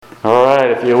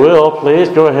if you will, please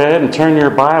go ahead and turn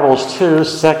your Bibles to 2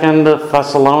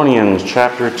 Thessalonians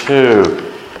chapter 2. 2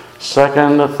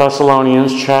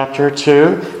 Thessalonians chapter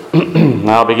 2.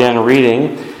 I'll begin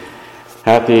reading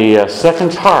at the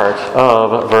second part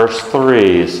of verse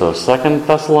 3. So 2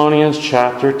 Thessalonians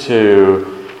chapter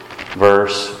 2,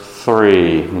 verse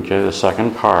 3. Okay, the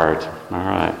second part. All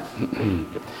right.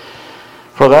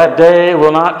 For that day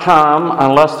will not come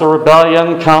unless the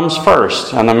rebellion comes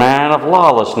first, and the man of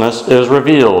lawlessness is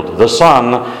revealed, the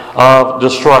son of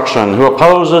destruction, who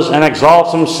opposes and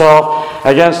exalts himself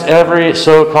against every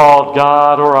so-called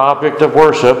God or object of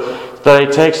worship, that he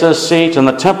takes his seat in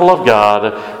the temple of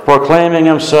God, proclaiming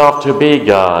himself to be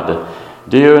God.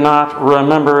 Do you not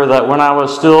remember that when I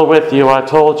was still with you I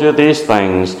told you these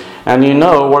things, and you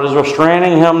know what is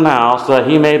restraining him now, so that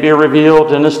he may be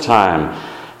revealed in his time?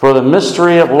 For the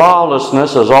mystery of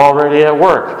lawlessness is already at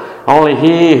work. Only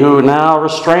he who now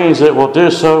restrains it will do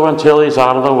so until he's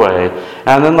out of the way.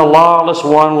 And then the lawless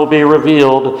one will be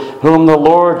revealed, whom the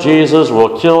Lord Jesus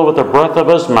will kill with the breath of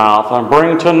his mouth and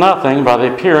bring to nothing by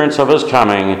the appearance of his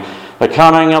coming. The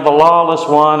coming of the lawless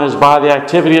one is by the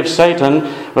activity of Satan,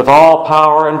 with all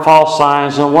power and false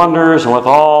signs and wonders, and with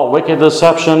all wicked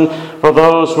deception for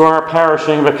those who are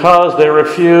perishing, because they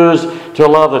refuse to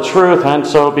love the truth and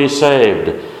so be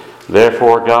saved.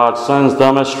 Therefore God sends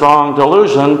them a strong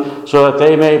delusion, so that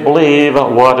they may believe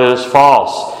what is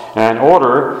false, in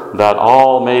order that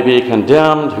all may be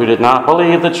condemned who did not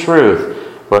believe the truth,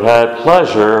 but had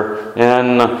pleasure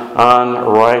in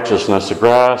unrighteousness. The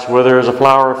grass withers, the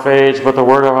flower fades, but the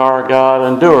word of our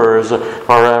God endures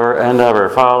forever and ever.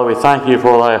 Father, we thank you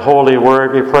for thy holy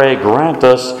word. We pray, grant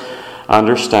us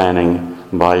understanding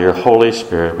by your Holy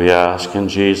Spirit. We ask in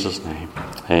Jesus' name.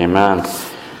 Amen.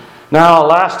 Now,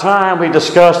 last time we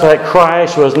discussed that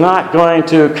Christ was not going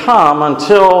to come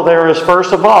until there is,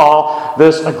 first of all,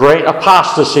 this great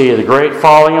apostasy, the great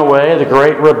falling away, the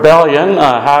great rebellion,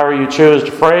 however you choose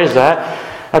to phrase that.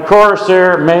 Of course,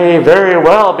 there may very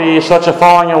well be such a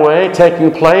falling away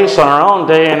taking place on our own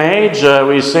day and age.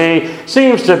 We see,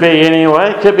 seems to be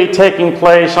anyway, could be taking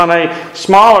place on a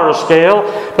smaller scale.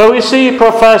 But we see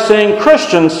professing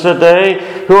Christians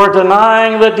today who are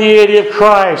denying the deity of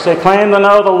Christ. They claim to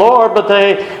know the Lord, but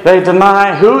they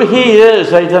deny who He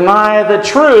is. They deny the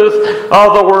truth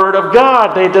of the Word of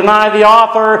God. They deny the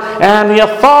author and the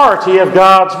authority of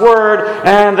God's Word,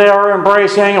 and they are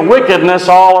embracing wickedness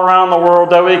all around the world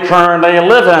that we currently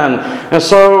live in. And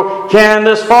so, can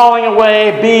this falling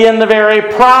away be in the very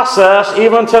process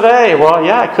even today? Well,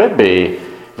 yeah, it could be.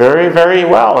 Very, very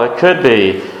well, it could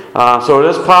be. So it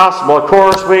is possible. Of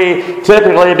course, we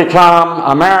typically become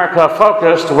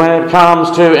America-focused when it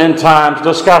comes to end times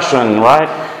discussion,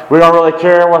 right? We don't really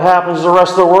care what happens to the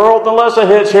rest of the world unless it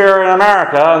hits here in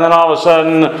America, and then all of a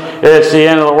sudden it's the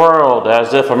end of the world,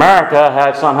 as if America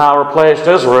had somehow replaced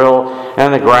Israel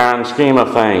in the grand scheme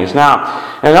of things.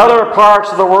 Now, in other parts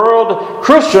of the world,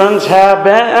 Christians have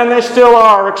been, and they still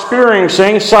are,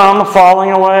 experiencing some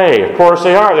falling away. Of course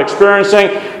they are. They're experiencing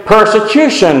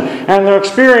persecution, and they're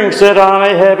experiencing it on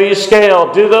a heavy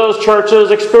scale. Do those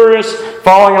churches experience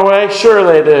falling away? Sure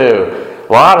they do.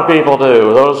 A lot of people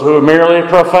do. Those who merely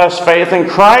profess faith in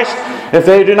Christ, if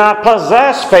they do not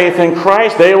possess faith in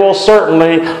Christ, they will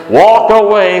certainly walk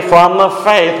away from the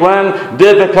faith when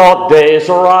difficult days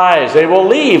arise. They will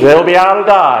leave. They will be out of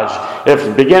Dodge. If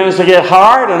it begins to get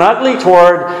hard and ugly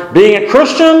toward being a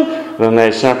Christian, then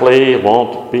they simply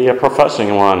won't be a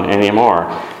professing one anymore.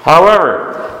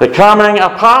 However, the coming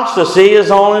apostasy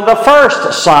is only the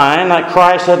first sign that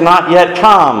Christ had not yet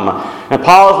come. And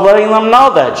Paul is letting them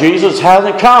know that Jesus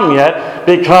hasn't come yet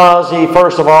because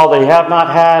first of all, they have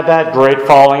not had that great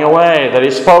falling away that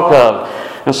he spoke of.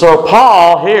 And so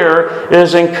Paul here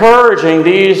is encouraging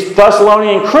these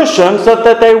Thessalonian Christians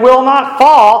that they will not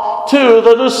fall to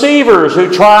the deceivers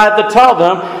who tried to tell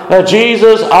them that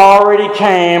Jesus already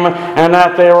came and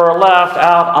that they were left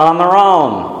out on their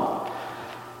own.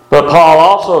 But Paul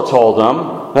also told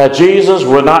them that Jesus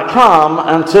would not come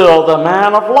until the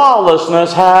man of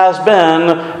lawlessness has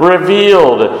been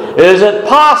revealed. Is it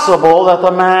possible that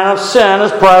the man of sin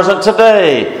is present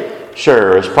today?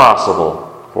 Sure, it's possible,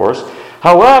 of course.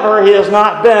 However, he has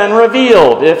not been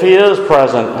revealed if he is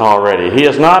present already. He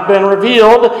has not been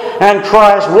revealed, and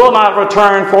Christ will not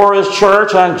return for his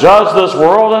church and judge this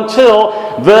world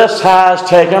until this has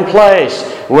taken place,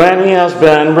 when he has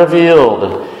been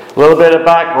revealed. A little bit of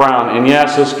background, and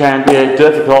yes, this can be a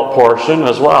difficult portion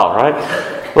as well, right?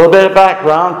 A little bit of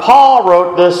background. Paul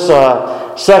wrote this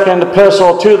second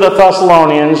epistle to the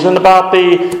Thessalonians in about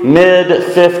the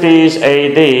mid-50s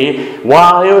A.D.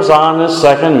 while he was on his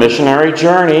second missionary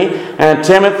journey. And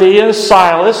Timothy and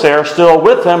Silas, they are still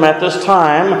with him at this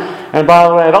time. And by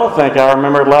the way, I don't think I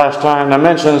remembered last time I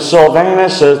mentioned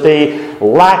Silvanus is the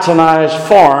Latinized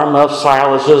form of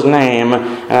Silas's name.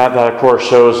 And that, of course,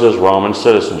 shows his Roman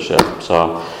citizenship.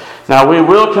 So, now we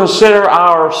will consider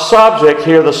our subject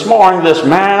here this morning, this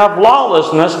man of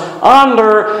lawlessness,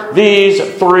 under these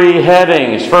three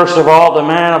headings. First of all, the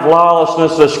man of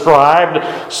lawlessness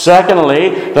described.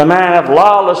 Secondly, the man of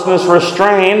lawlessness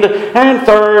restrained. And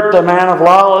third, the man of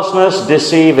lawlessness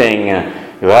deceiving.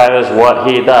 That is what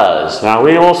he does. Now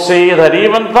we will see that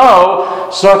even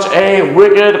though such a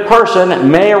wicked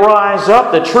person may rise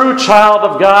up, the true child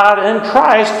of God in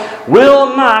Christ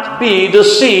will not be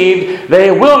deceived.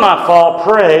 They will not fall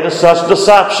prey to such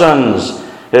deceptions.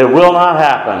 It will not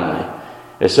happen.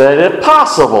 It said, if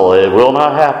possible, it will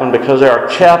not happen because they are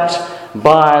kept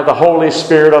by the Holy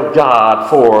Spirit of God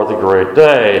for the great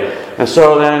day. And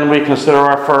so then we consider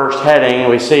our first heading.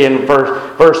 We see in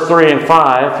verse 3 and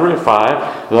 5, 3 and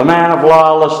 5, the man of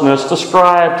lawlessness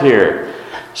described here.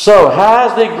 So,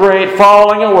 has the great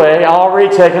falling away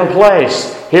already taken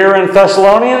place? Here in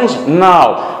Thessalonians?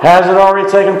 No. Has it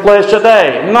already taken place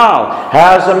today? No.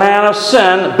 Has the man of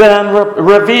sin been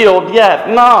revealed yet?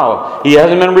 No. He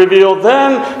hasn't been revealed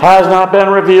then, has not been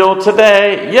revealed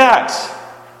today yet.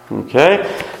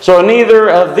 Okay? So neither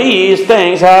of these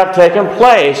things have taken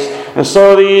place. And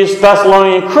so these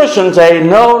Thessalonian Christians, they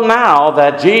know now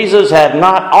that Jesus had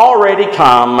not already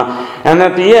come and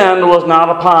that the end was not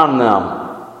upon them.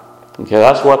 Okay,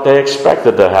 that's what they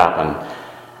expected to happen.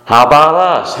 How about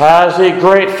us? Has the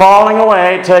great falling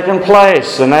away taken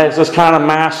place? And that's this kind of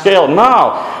mass scale.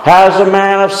 No. Has the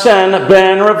man of sin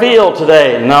been revealed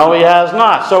today? No, he has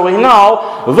not. So we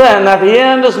know then that the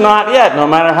end is not yet, no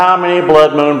matter how many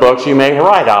blood moon books you may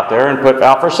write out there and put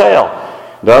out for sale.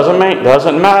 Doesn't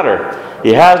matter.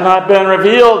 He has not been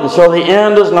revealed, and so the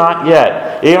end is not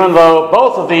yet. Even though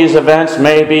both of these events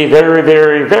may be very,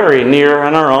 very, very near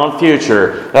in our own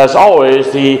future. That's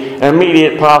always the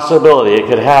immediate possibility. It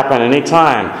could happen any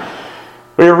time.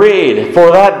 We read,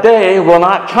 for that day will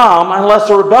not come unless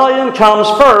the rebellion comes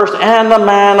first and the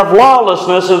man of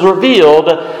lawlessness is revealed,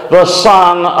 the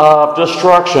son of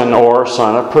destruction, or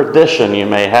son of perdition you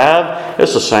may have.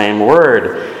 It's the same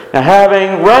word. Now,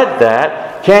 having read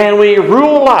that, can we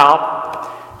rule out,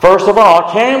 first of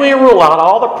all, can we rule out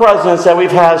all the presidents that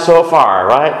we've had so far,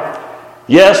 right?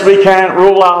 Yes, we can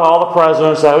rule out all the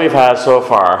presidents that we've had so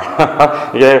far.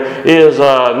 He is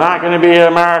not going to be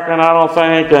American, I don't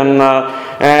think,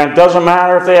 and it doesn't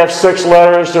matter if they have 6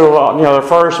 letters to their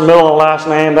first, middle, and last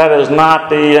name. That is not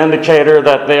the indicator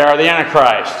that they are the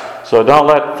Antichrist. So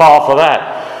don't fall for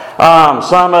that.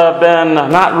 Some have been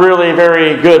not really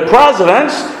very good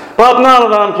presidents, but none of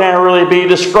them can really be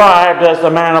described as the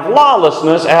man of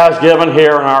lawlessness as given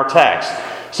here in our text.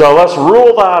 So let's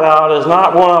rule that out as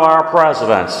not one of our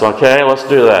presidents. Okay, let's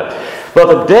do that. But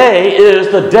the day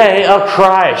is the day of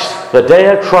Christ. The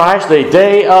day of Christ, the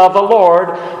day of the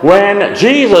Lord, when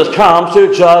Jesus comes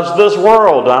to judge this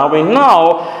world. Now we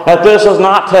know that this has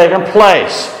not taken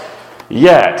place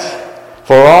yet.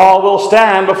 For all will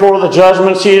stand before the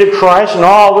judgment seat of Christ, and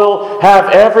all will have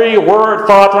every word,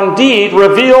 thought, and deed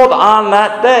revealed on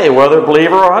that day. Whether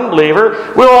believer or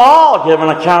unbeliever, we will all give an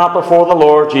account before the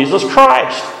Lord Jesus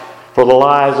Christ for the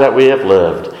lives that we have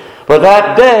lived. But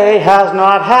that day has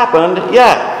not happened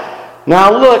yet.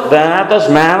 Now look then at this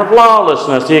man of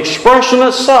lawlessness. The expression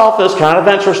itself is kind of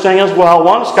interesting as well.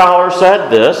 One scholar said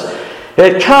this.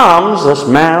 It comes, this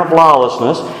man of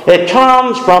lawlessness, it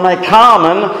comes from a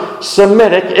common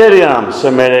Semitic idiom,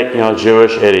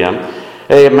 Jewish idiom,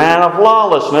 a man of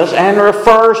lawlessness, and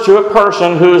refers to a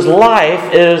person whose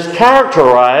life is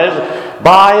characterized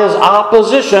by his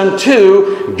opposition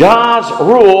to God's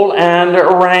rule and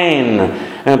reign.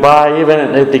 And by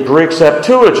even the Greek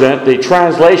Septuagint, the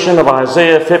translation of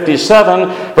Isaiah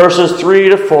 57, verses 3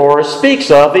 to 4, speaks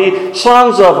of the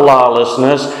sons of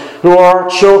lawlessness, who are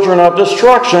children of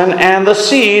destruction and the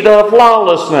seed of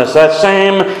lawlessness. That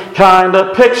same kind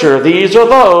of picture. These are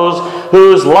those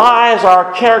whose lives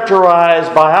are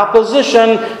characterized by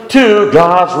opposition to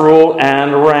God's rule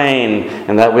and reign.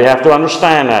 And that we have to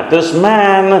understand that. This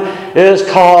man is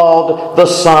called the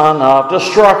son of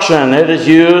destruction. It is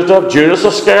used of Judas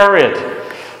Iscariot,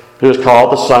 who is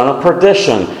called the son of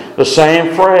perdition. The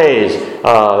same phrase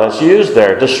that's used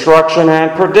there, destruction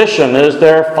and perdition, is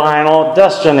their final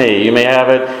destiny. You may have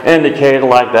it indicated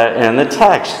like that in the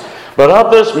text. But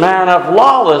of this man of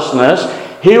lawlessness,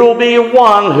 He will be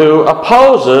one who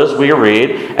opposes, we read,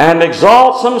 and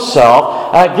exalts himself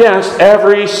against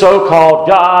every so-called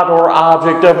God or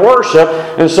object of worship.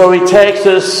 And so he takes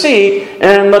his seat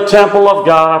in the temple of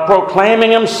God,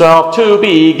 proclaiming himself to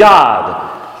be God.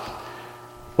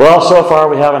 Well, so far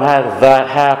we haven't had that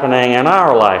happening in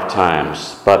our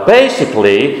lifetimes. But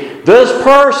basically, this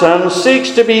person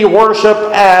seeks to be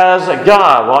worshipped as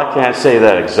God. Well, I can't say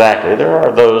that exactly. There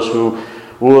are those who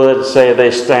would say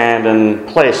they stand in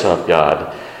place of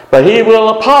God. But he will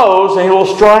oppose and he will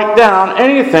strike down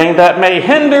anything that may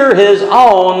hinder his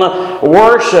own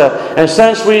worship. And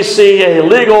since we see a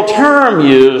legal term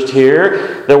used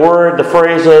here, the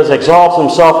phrase is exalts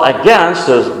himself against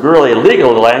is really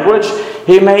legal language.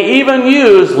 He may even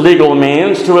use legal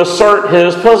means to assert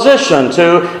his position,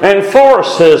 to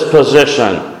enforce his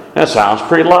position. That sounds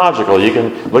pretty logical. You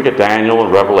can look at Daniel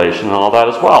and Revelation and all that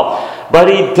as well. But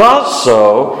he does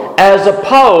so as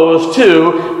opposed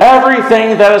to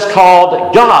everything that is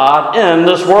called God in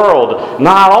this world.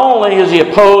 Not only is he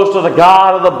opposed to the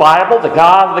God of the Bible, the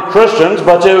God of the Christians,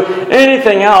 but to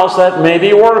anything else that may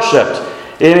be worshipped.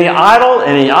 Any idol,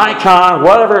 any icon,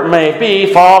 whatever it may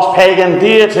be, false pagan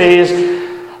deities,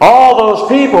 all those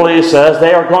people, he says,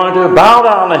 they are going to bow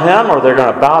down to him or they're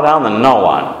going to bow down to no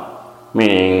one.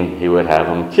 Meaning he would have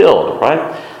them killed,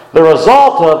 right? The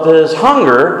result of this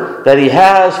hunger that he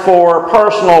has for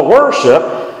personal worship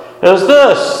is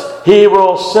this. He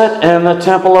will sit in the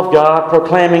temple of God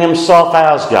proclaiming himself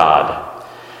as God.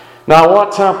 Now,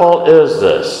 what temple is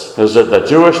this? Is it the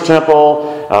Jewish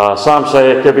temple? Some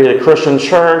say it could be the Christian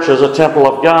church as a temple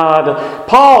of God.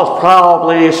 Paul is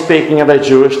probably speaking of a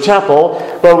Jewish temple,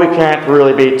 but we can't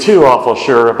really be too awful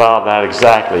sure about that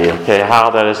exactly, okay, how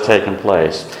that has taken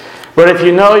place. But if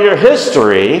you know your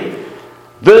history,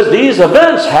 these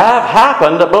events have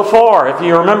happened before. If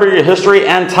you remember your history,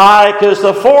 Antiochus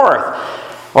IV,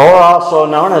 or also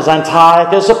known as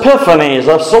Antiochus Epiphanes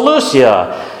of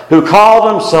Seleucia, who called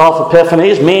himself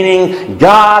Epiphanes, meaning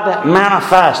God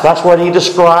manifest. That's what he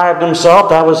described himself.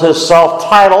 That was his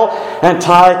self-title,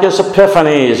 Antiochus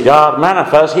Epiphanes, God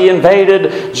manifest. He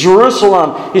invaded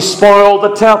Jerusalem. He spoiled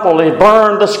the temple. He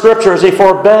burned the scriptures. He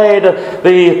forbade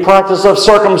the practice of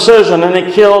circumcision. And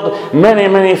he killed many,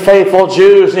 many faithful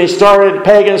Jews. And he started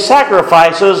pagan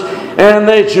sacrifices in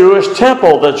the Jewish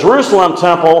temple, the Jerusalem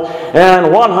temple,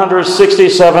 in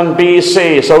 167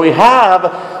 BC. So we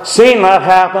have seen that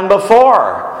happen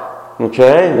before.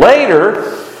 Okay?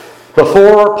 Later,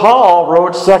 before Paul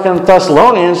wrote 2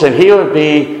 Thessalonians, and he would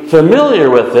be familiar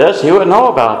with this, he would know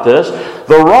about this,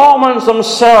 the Romans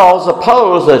themselves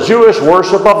opposed the Jewish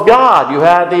worship of God. You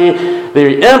had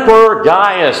the Emperor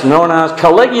Gaius, known as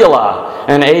Caligula,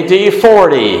 in AD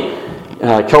 40.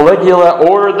 Caligula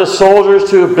ordered the soldiers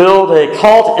to build a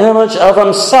cult image of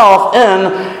himself in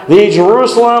the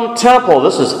Jerusalem temple.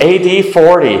 This is AD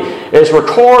 40. It's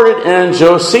recorded in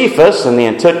Josephus in the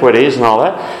Antiquities and all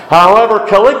that. However,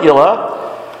 Caligula,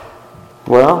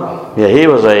 he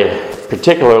was a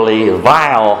particularly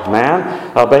vile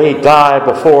man, but he died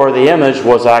before the image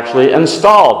was actually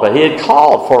installed. But he had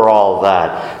called for all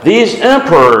that. These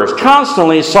emperors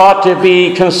constantly sought to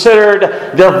be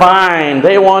considered divine.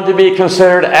 They wanted to be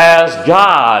considered as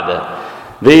God.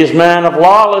 These men of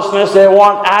lawlessness, they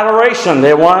want adoration.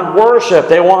 They want worship.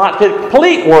 They want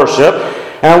complete worship.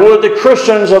 And would the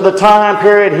Christians of the time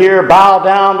period here bow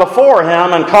down before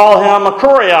him and call him a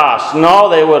kurios? No,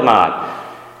 they would not.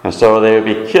 And so they would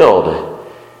be killed.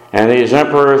 And these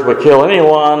emperors would kill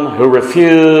anyone who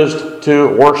refused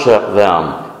to worship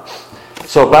them.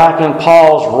 So back in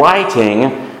Paul's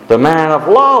writing, the man of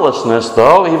lawlessness,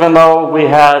 though, even though we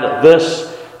had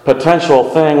this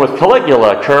potential thing with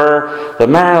Caligula occur, the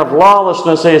man of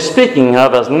lawlessness he is speaking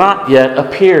of has not yet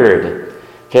appeared.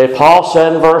 Okay, Paul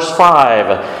said in verse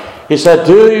 5, he said,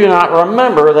 "Do you not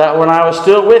remember that when I was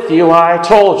still with you, I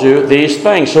told you these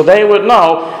things?" So they would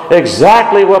know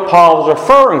exactly what Paul was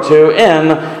referring to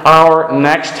in our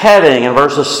next heading in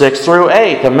verses 6 through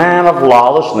 8. The man of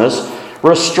lawlessness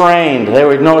restrained. They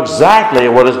would know exactly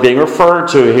what is being referred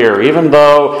to here, even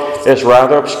though it's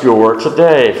rather obscure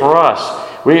today for us.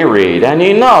 We read, "And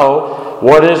ye know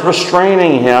what is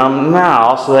restraining him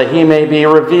now, so that he may be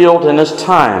revealed in his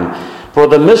time. For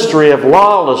the mystery of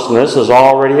lawlessness is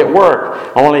already at work.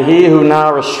 Only he who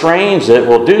now restrains it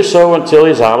will do so until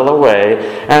he's out of the way.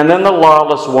 And then the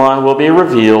lawless one will be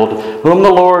revealed, whom the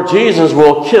Lord Jesus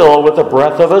will kill with the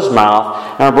breath of his mouth,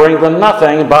 and bring to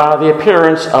nothing by the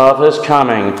appearance of his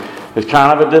coming." It's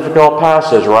kind of a difficult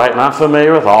passage, right? Not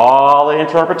familiar with all the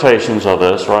interpretations of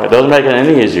this, right? It doesn't make it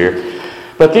any easier.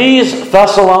 But these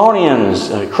Thessalonians,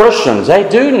 Christians, they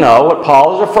do know what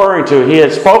Paul is referring to. He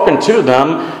had spoken to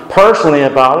them personally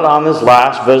about it on his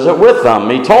last visit with them.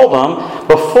 He told them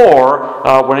before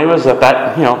when he was at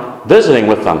that, visiting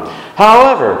with them.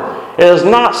 However, it is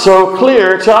not so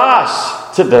clear to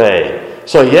us today.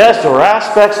 So yes, there are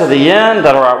aspects of the end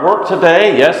that are at work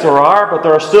today. Yes, there are, but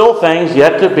there are still things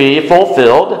yet to be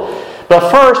fulfilled. But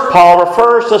first, Paul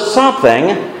refers to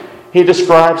something. He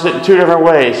describes it in two different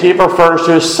ways. He refers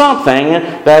to something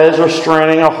that is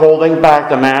restraining or holding back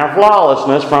the man of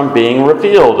lawlessness from being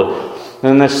revealed.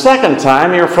 And the second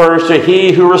time, he refers to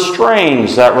he who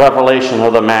restrains that revelation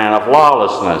of the man of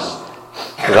lawlessness.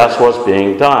 So that's what's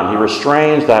being done. He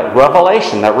restrains that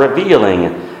revelation, that revealing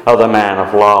of the man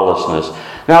of lawlessness.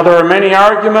 Now, there are many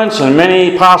arguments and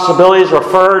many possibilities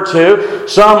referred to.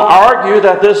 Some argue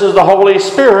that this is the Holy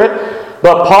Spirit.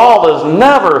 But Paul is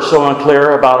never so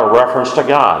unclear about a reference to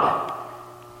God.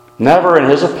 Never in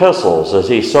his epistles is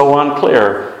he so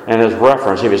unclear in his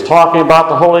reference. If he's talking about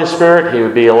the Holy Spirit, he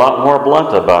would be a lot more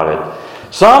blunt about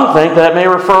it. Some think that may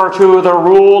refer to the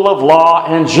rule of law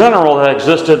in general that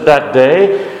existed that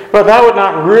day, but that would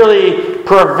not really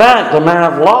prevent the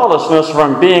man of lawlessness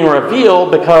from being revealed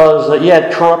because you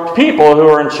had corrupt people who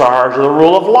were in charge of the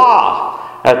rule of law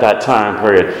at that time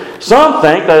period. Some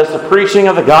think that it's the preaching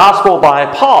of the gospel by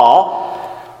Paul,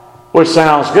 which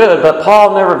sounds good, but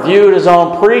Paul never viewed his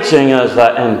own preaching as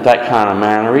that in that kind of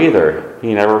manner either.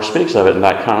 He never speaks of it in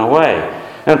that kind of way.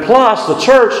 And plus, the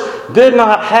church did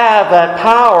not have that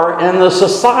power in the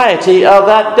society of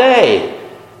that day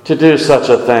to do such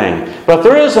a thing. But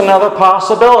there is another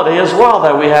possibility as well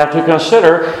that we have to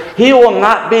consider. He will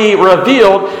not be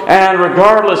revealed, and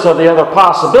regardless of the other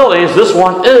possibilities, this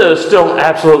one is still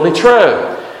absolutely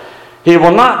true. He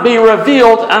will not be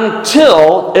revealed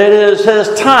until it is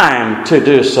his time to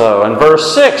do so. In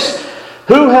verse 6,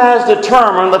 who has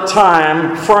determined the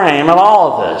time frame in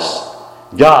all of this?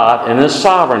 God in his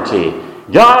sovereignty.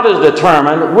 God has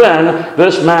determined when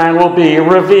this man will be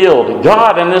revealed.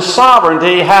 God in his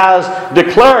sovereignty has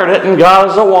declared it, and God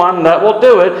is the one that will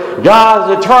do it. God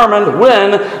has determined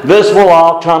when this will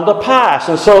all come to pass.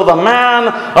 And so the man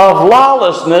of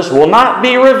lawlessness will not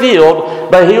be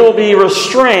revealed, but he will be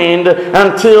restrained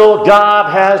until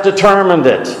God has determined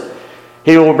it.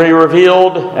 He will be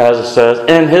revealed, as it says,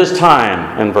 in his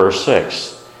time, in verse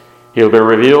 6. He will be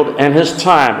revealed in his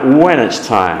time, when it's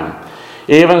time.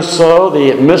 Even so,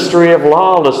 the mystery of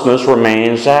lawlessness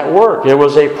remains at work. It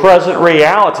was a present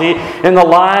reality in the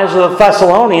lives of the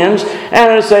Thessalonians,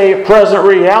 and it's a present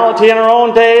reality in our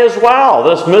own day as well.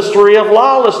 This mystery of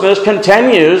lawlessness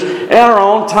continues in our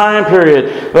own time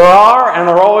period. There are, and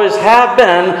there always have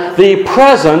been, the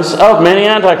presence of many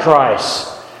antichrists.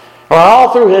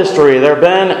 All through history, there have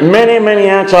been many, many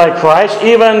antichrists.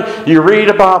 Even you read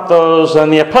about those in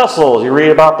the epistles. You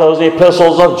read about those in the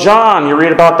epistles of John. You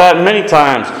read about that many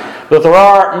times. But there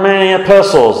are many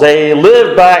epistles. They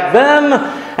lived back then,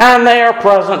 and they are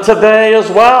present today as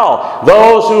well.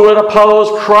 Those who would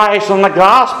oppose Christ and the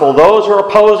gospel, those who are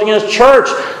opposing his church,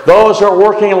 those who are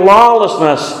working in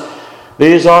lawlessness,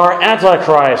 these are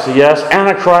antichrists. Yes,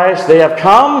 antichrist, they have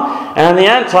come, and the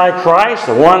antichrist,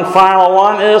 the one final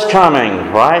one, is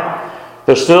coming, right?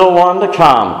 There's still one to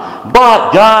come.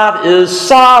 But God is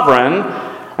sovereign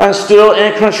and still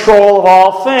in control of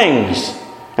all things.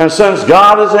 And since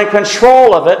God is in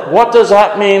control of it, what does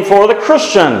that mean for the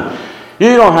Christian?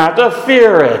 You don't have to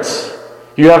fear it.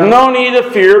 You have no need to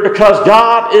fear because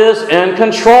God is in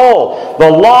control. The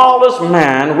lawless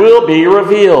man will be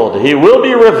revealed. He will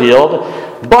be revealed,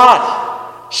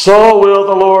 but so will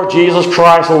the Lord Jesus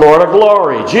Christ, the Lord of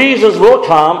glory. Jesus will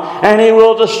come and he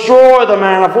will destroy the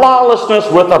man of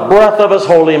lawlessness with the breath of his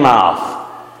holy mouth.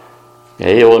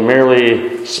 He will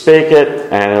merely speak it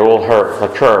and it will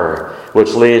occur,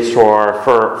 which leads to our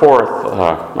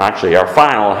our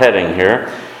final heading here.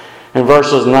 In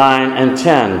verses 9 and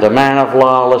 10, the man of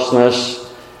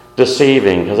lawlessness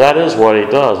deceiving, because that is what he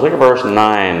does. Look at verse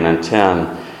 9 and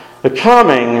 10. The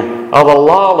coming of a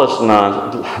lawless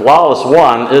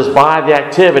one is by the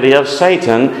activity of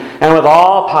Satan, and with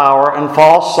all power and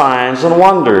false signs and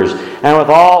wonders, and with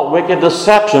all wicked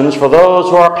deceptions for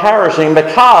those who are perishing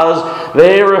because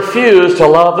they refuse to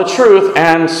love the truth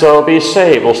and so be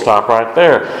saved. We'll stop right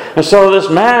there. And so this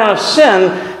man of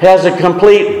sin has a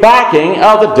complete backing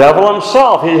of the devil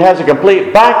himself. He has a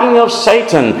complete backing of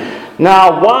Satan.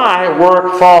 Now, why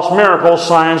work false miracles,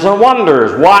 signs, and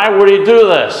wonders? Why would he do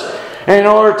this? In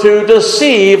order to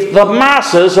deceive the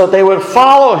masses that they would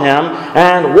follow him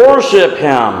and worship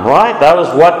him, right? That is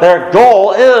what their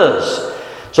goal is.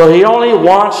 So he only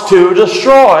wants to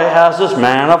destroy as this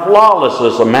man of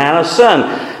lawlessness, a man of sin.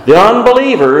 The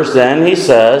unbelievers, then, he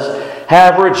says,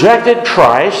 have rejected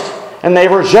Christ, and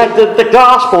they've rejected the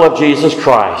gospel of Jesus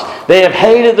Christ. They have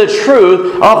hated the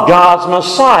truth of God's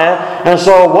Messiah, and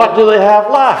so what do they have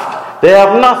left? They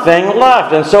have nothing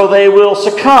left, and so they will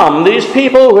succumb. These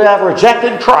people who have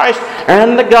rejected Christ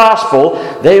and the gospel,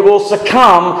 they will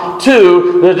succumb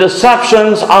to the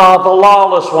deceptions of the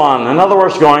lawless one. In other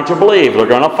words, going to believe. They're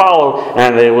going to follow,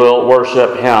 and they will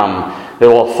worship him. They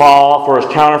will fall for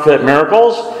his counterfeit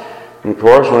miracles. And of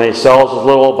course, when he sells his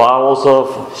little bottles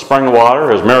of spring water,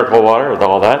 his miracle water, and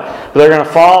all that, but they're going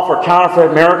to fall for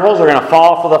counterfeit miracles. They're going to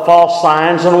fall for the false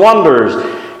signs and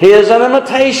wonders. He is an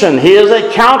imitation. He is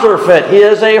a counterfeit. He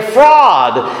is a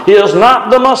fraud. He is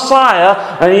not the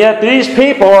Messiah, and yet these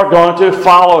people are going to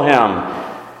follow him.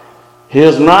 He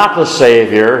is not the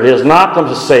Savior. He is not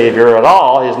the Savior at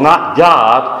all. He is not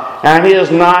God, and he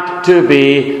is not to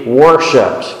be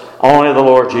worshipped. Only the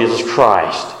Lord Jesus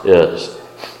Christ is.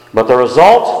 But the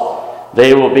result,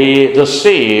 they will be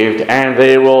deceived and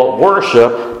they will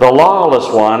worship the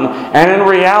lawless one. And in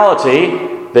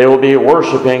reality, they will be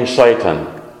worshiping Satan.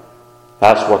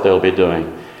 That's what they'll be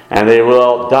doing. And they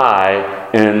will die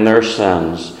in their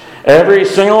sins. Every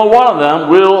single one of them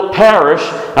will perish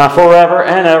forever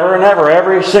and ever and ever.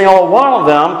 Every single one of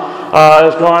them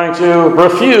is going to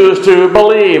refuse to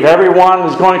believe. Everyone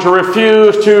is going to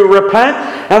refuse to repent,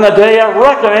 and the day of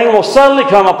reckoning will suddenly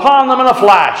come upon them in a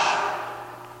flash,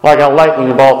 like a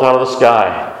lightning bolt out of the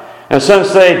sky. And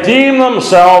since they deem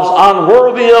themselves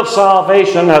unworthy of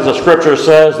salvation, as the Scripture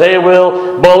says, they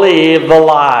will believe the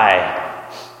lie.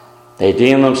 They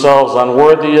deem themselves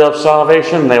unworthy of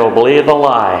salvation, they will believe the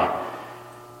lie.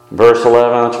 Verse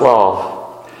 11 and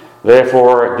 12.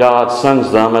 Therefore God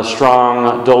sends them a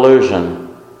strong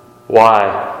delusion.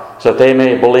 Why? So that they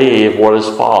may believe what is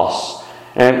false,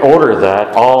 in order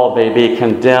that all may be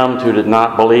condemned who did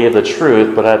not believe the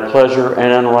truth, but had pleasure in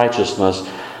unrighteousness.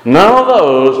 None of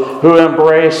those who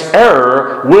embrace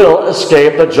error will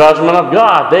escape the judgment of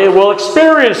God. They will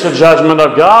experience the judgment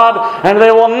of God, and they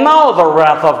will know the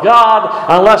wrath of God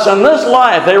unless in this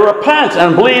life they repent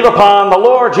and believe upon the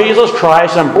Lord Jesus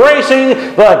Christ,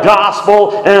 embracing the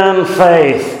gospel in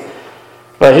faith.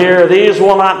 But here, these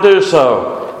will not do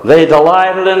so. They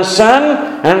delighted in sin,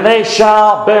 and they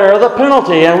shall bear the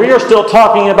penalty. And we are still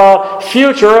talking about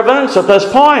future events at this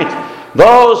point.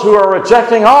 Those who are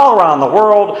rejecting all around the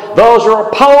world, those who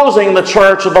are opposing the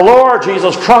church of the Lord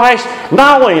Jesus Christ,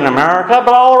 not only in America,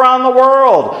 but all around the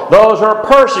world. Those who are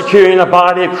persecuting the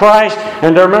body of Christ.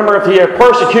 And to remember, if you are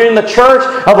persecuting the church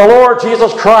of the Lord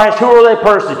Jesus Christ, who are they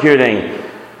persecuting?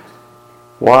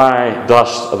 Why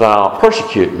dost thou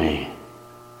persecute me?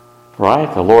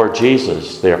 Right? The Lord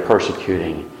Jesus, they are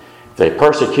persecuting. If they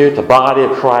persecute the body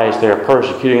of Christ, they are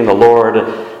persecuting the Lord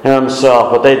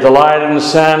himself. But they delight in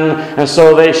sin, and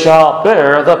so they shall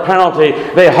bear the penalty.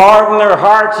 They harden their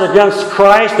hearts against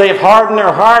Christ. They've hardened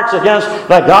their hearts against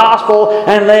the gospel,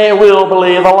 and they will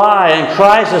believe a lie. And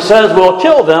Christ, it says, will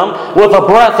kill them with the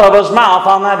breath of his mouth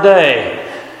on that day.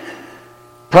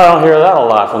 Probably don't hear that a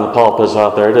lot from the pulpits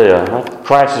out there, do you?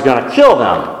 Christ is going to kill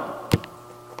them.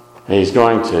 He's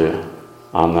going to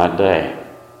on that day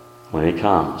when he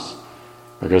comes,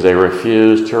 because they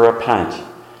refuse to repent.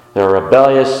 They're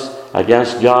rebellious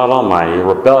against God Almighty,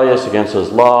 rebellious against his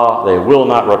law. They will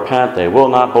not repent. They will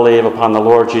not believe upon the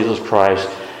Lord Jesus Christ.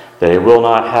 They will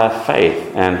not have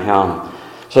faith in him.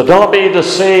 So don't be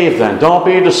deceived then. Don't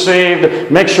be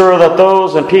deceived. Make sure that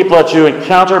those and people that you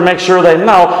encounter, make sure they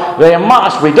know they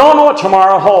must. We don't know what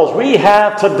tomorrow holds. We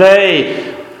have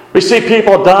today. We see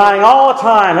people dying all the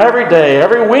time, every day,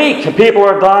 every week. People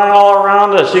are dying all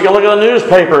around us. You can look at the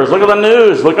newspapers, look at the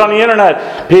news, look on the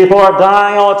internet. People are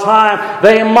dying all the time.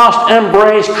 They must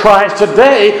embrace Christ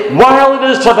today while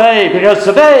it is today, because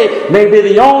today may be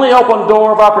the only open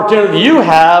door of opportunity you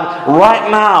have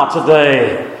right now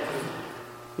today.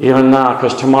 Even now,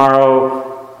 because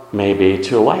tomorrow may be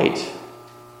too late.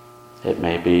 It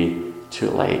may be too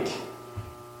late.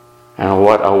 And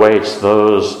what awaits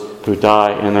those who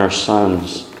die in their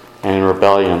sins and in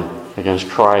rebellion against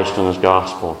Christ and his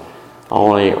gospel?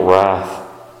 Only wrath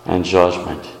and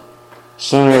judgment.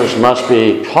 Sinners must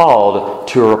be called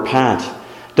to repent.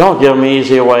 Don't give them an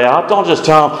easy way out. Don't just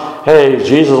tell them, hey,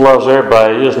 Jesus loves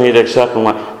everybody, you just need to accept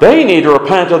him. They need to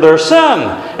repent of their sin.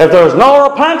 If there's no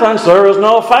repentance, there is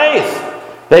no faith.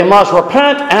 They must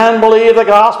repent and believe the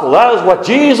gospel. That is what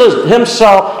Jesus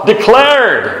himself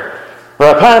declared.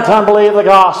 Repent and believe the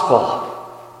gospel.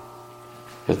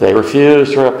 If they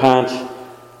refuse to repent,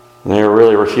 they are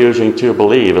really refusing to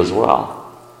believe as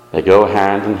well. They go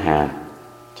hand in hand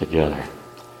together.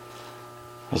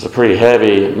 It's a pretty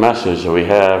heavy message that we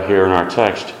have here in our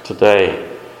text today.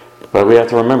 But we have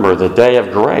to remember the day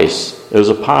of grace is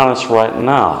upon us right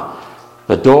now.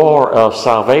 The door of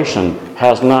salvation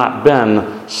has not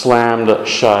been slammed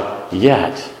shut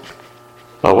yet.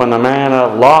 But when the man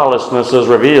of lawlessness is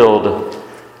revealed,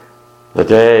 the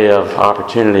day of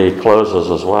opportunity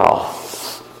closes as well.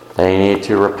 They need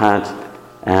to repent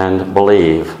and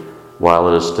believe while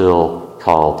it is still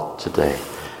called today.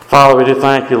 Father, we do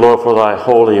thank you, Lord, for thy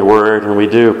holy word, and we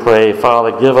do pray,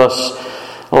 Father, give us,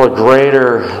 Lord,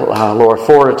 greater, Lord,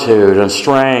 fortitude and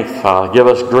strength, Father. Give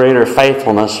us greater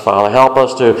faithfulness, Father. Help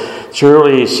us to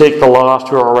truly seek the lost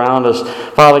who are around us.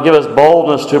 Father, give us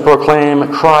boldness to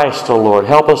proclaim Christ, O Lord.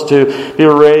 Help us to be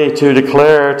ready to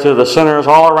declare to the sinners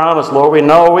all around us, Lord, we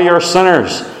know we are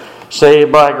sinners,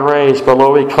 saved by grace, but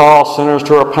Lord, we call sinners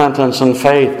to repentance and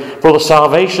faith for the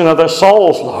salvation of their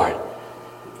souls, Lord.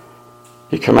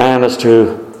 You command us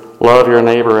to love your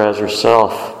neighbor as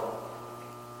yourself.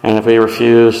 And if we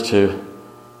refuse to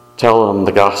tell them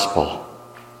the gospel,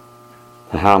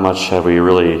 then how much have we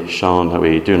really shown that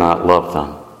we do not love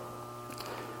them?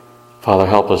 Father,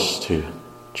 help us to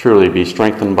truly be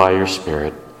strengthened by your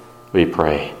Spirit, we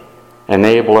pray.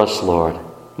 Enable us, Lord,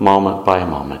 moment by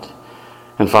moment.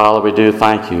 And Father, we do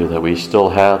thank you that we still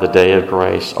have the day of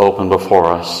grace open before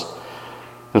us.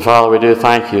 And Father, we do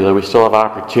thank you that we still have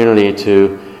opportunity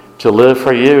to live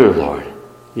for you, Lord,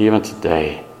 even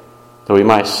today. That we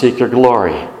might seek your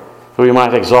glory, that we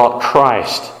might exalt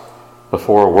Christ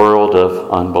before a world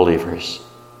of unbelievers.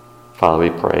 Father, we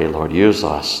pray, Lord, use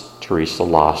us to reach the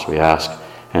lost, we ask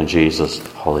in Jesus'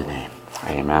 holy name.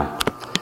 Amen.